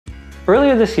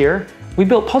Earlier this year, we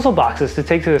built puzzle boxes to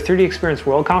take to the 3D Experience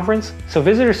World Conference so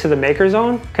visitors to the Maker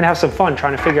Zone can have some fun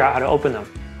trying to figure out how to open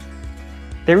them.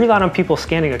 They relied on people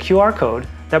scanning a QR code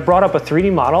that brought up a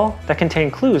 3D model that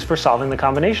contained clues for solving the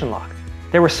combination lock.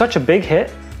 They were such a big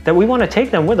hit that we want to take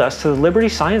them with us to the Liberty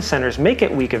Science Center's Make It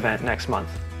Week event next month.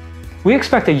 We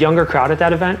expect a younger crowd at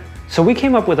that event, so we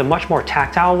came up with a much more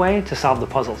tactile way to solve the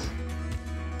puzzles.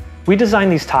 We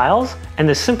designed these tiles and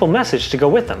this simple message to go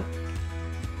with them.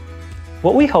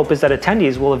 What we hope is that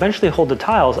attendees will eventually hold the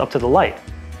tiles up to the light.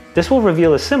 This will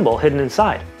reveal a symbol hidden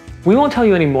inside. We won't tell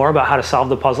you any more about how to solve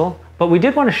the puzzle, but we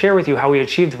did want to share with you how we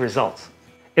achieved the results.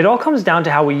 It all comes down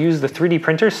to how we use the 3D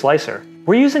printer slicer.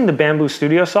 We're using the Bambu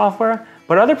Studio software,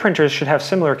 but other printers should have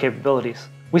similar capabilities.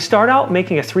 We start out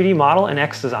making a 3D model in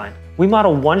XDesign. We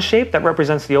model one shape that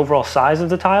represents the overall size of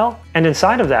the tile, and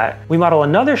inside of that, we model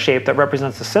another shape that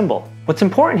represents the symbol. What's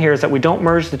important here is that we don't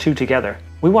merge the two together.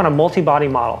 We want a multi-body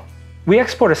model. We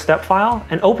export a step file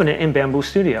and open it in Bambu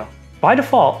Studio. By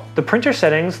default, the printer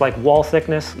settings like wall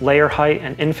thickness, layer height,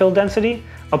 and infill density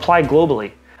apply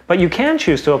globally, but you can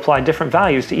choose to apply different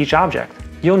values to each object.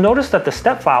 You'll notice that the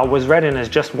step file was read in as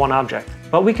just one object,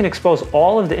 but we can expose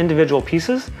all of the individual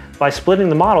pieces by splitting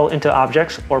the model into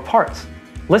objects or parts.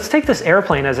 Let's take this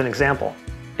airplane as an example.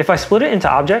 If I split it into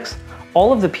objects,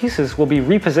 all of the pieces will be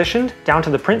repositioned down to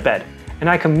the print bed, and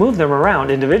I can move them around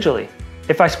individually.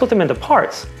 If I split them into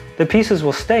parts, the pieces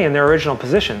will stay in their original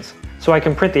positions, so I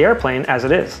can print the airplane as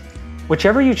it is.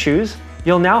 Whichever you choose,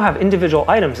 you'll now have individual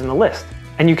items in the list,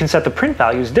 and you can set the print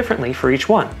values differently for each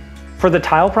one. For the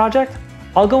tile project,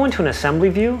 I'll go into an assembly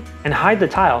view and hide the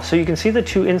tile so you can see the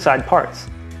two inside parts.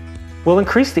 We'll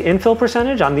increase the infill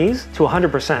percentage on these to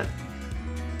 100%.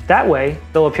 That way,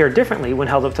 they'll appear differently when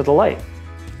held up to the light.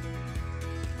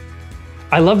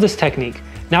 I love this technique.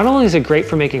 Not only is it great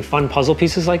for making fun puzzle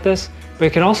pieces like this, but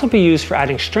it can also be used for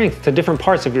adding strength to different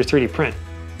parts of your 3D print.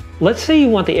 Let's say you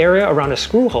want the area around a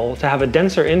screw hole to have a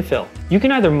denser infill. You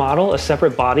can either model a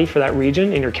separate body for that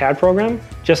region in your CAD program,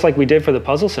 just like we did for the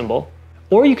puzzle symbol,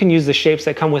 or you can use the shapes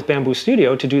that come with Bambu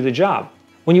Studio to do the job.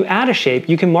 When you add a shape,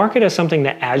 you can mark it as something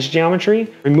that adds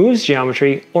geometry, removes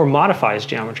geometry, or modifies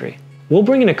geometry. We'll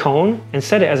bring in a cone and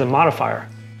set it as a modifier.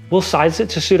 We'll size it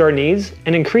to suit our needs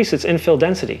and increase its infill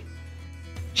density.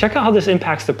 Check out how this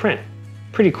impacts the print.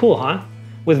 Pretty cool, huh?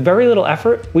 With very little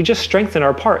effort, we just strengthen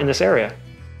our part in this area.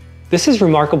 This is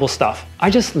remarkable stuff. I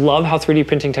just love how 3D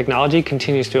printing technology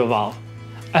continues to evolve.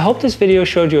 I hope this video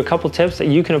showed you a couple tips that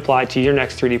you can apply to your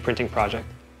next 3D printing project.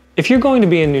 If you're going to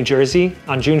be in New Jersey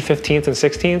on June 15th and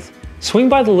 16th, swing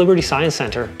by the Liberty Science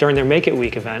Center during their Make It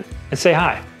Week event and say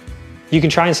hi. You can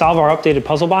try and solve our updated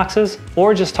puzzle boxes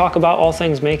or just talk about all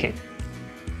things making.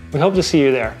 We hope to see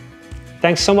you there.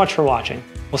 Thanks so much for watching.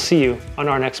 We'll see you on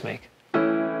our next Make.